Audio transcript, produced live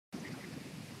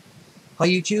Hi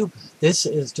YouTube, this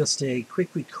is just a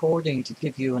quick recording to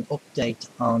give you an update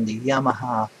on the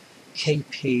Yamaha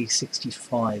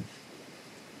KP65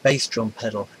 bass drum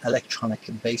pedal, electronic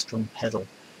bass drum pedal.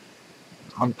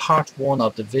 On part 1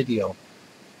 of the video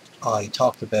I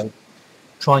talked about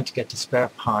trying to get the spare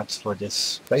parts for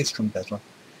this bass drum pedal.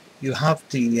 You have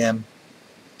the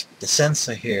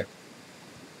sensor here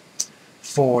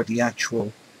for the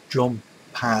actual drum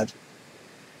pad,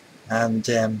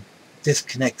 and this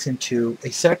connects into a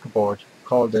circuit board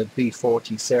called a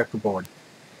B40 circuit board,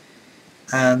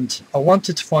 and I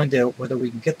wanted to find out whether we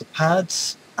can get the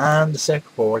pads and the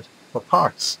circuit board for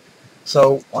parts.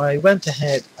 So I went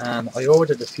ahead and I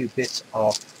ordered a few bits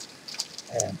of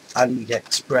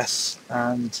AliExpress,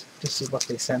 and this is what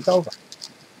they sent over.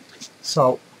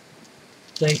 So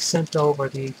they sent over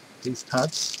these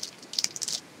pads,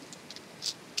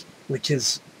 which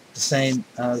is the same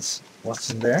as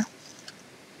what's in there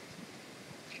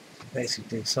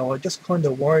basically. So I just kind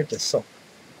of wired this up.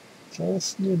 So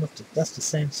that's new enough that's the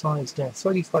same size there,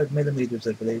 35mm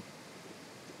I believe.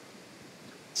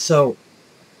 So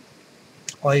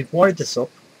I wired this up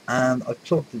and I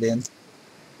plugged it in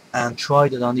and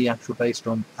tried it on the actual bass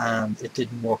drum, and it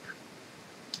didn't work.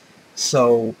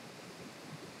 So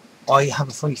I have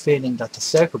a funny feeling that the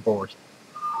circuit board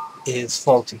is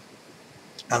faulty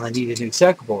and I need a new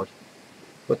circuit board.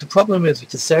 But the problem is with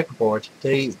the circuit board,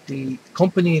 the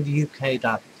company in the UK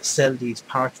that sell these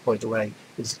parts, by the way,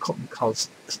 is a company called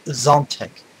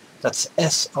Zontec. That's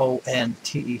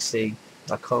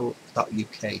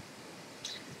SONTEC.co.uk.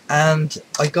 And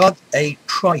I got a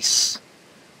price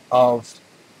of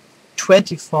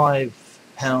 £25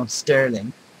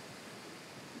 sterling,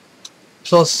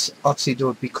 plus obviously there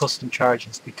would be custom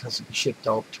charges because it was shipped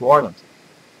out to Ireland.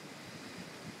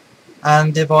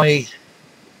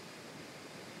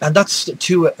 And that's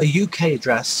to a UK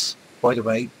address, by the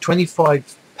way,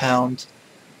 £25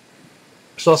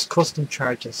 plus custom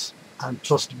charges, and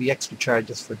plus to be extra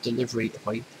charges for delivery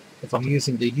if I'm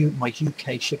using my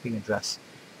UK shipping address.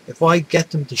 If I get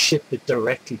them to ship it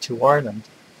directly to Ireland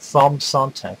from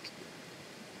Zontec,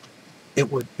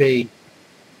 it would be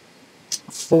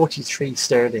 43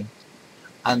 sterling,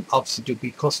 and obviously there would be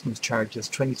customs charges,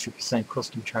 23%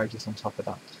 custom charges on top of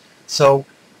that. So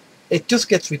it just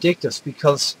gets ridiculous,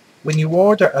 because when you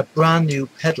order a brand new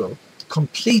pedal,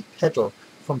 complete pedal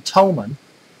from Thomann,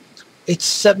 it's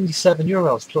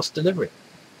 €77 plus delivery.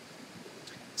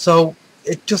 So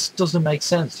it just doesn't make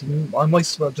sense. I might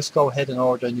as well just go ahead and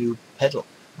order a new pedal,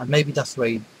 and maybe that's the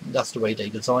way they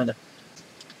design it.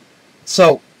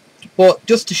 So, but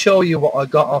just to show you what I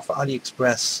got off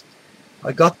AliExpress,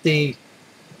 I got these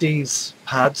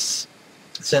pads,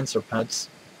 sensor pads,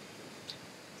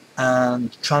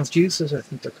 and transducers I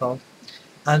think they're called,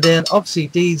 and then obviously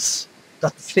these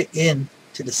that fit in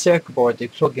to the circuit board, they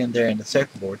plug in there in the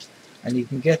circuit board, and you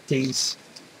can get these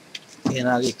in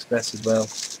AliExpress as well.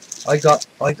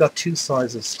 I got two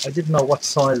sizes. I didn't know what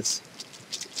size,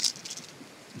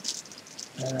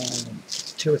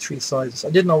 2 or 3 sizes. I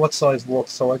didn't know what size worked,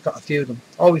 so I got a few of them.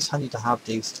 Always handy to have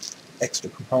these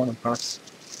extra component parts.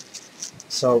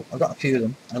 So I got a few of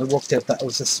them, and it worked out that it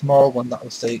was a small one that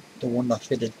was the one that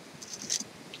fitted.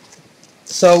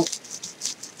 So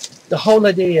the whole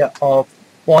idea of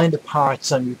buying the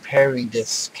parts and repairing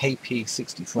this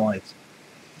KP65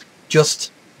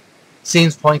 just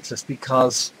seems pointless,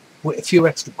 because with a few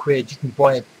extra quid you can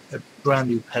buy a brand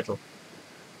new pedal.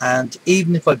 And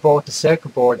even if I bought the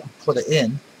circuit board and put it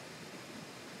in,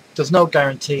 there's no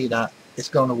guarantee that it's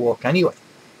going to work anyway.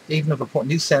 Even if I put a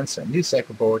new sensor, a new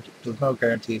circuit board, there's no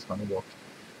guarantee it's going to work.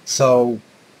 So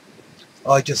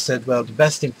I just said, well, the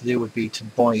best thing to do would be to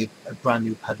buy a brand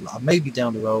new pedal, and maybe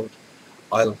down the road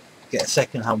I'll get a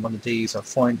second hand one of these, or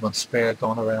find one spare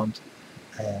going around,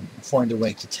 and find a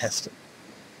way to test it.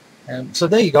 So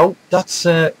there you go. That's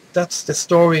the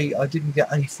story. I didn't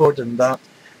get any further than that.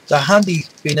 They're handy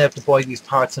being able to buy these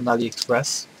parts on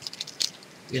AliExpress.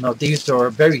 You know, these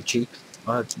are very cheap,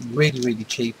 really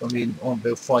cheap. I mean, on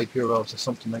about €5 or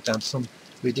something like that, some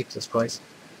ridiculous price.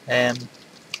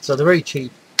 So they're very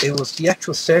cheap. It was the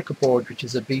actual circuit board, which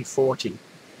is a B40,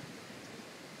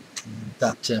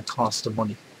 that cost the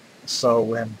money.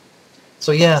 So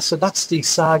so yeah, so that's the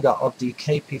saga of the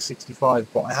KP65.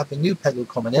 But I have a new pedal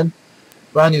coming in,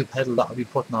 brand new pedal that I'll be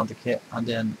putting on the kit, and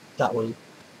then that will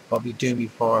probably do me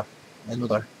for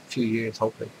another few years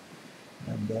hopefully,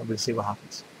 and we'll see what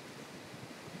happens.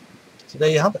 So there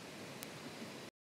you have it.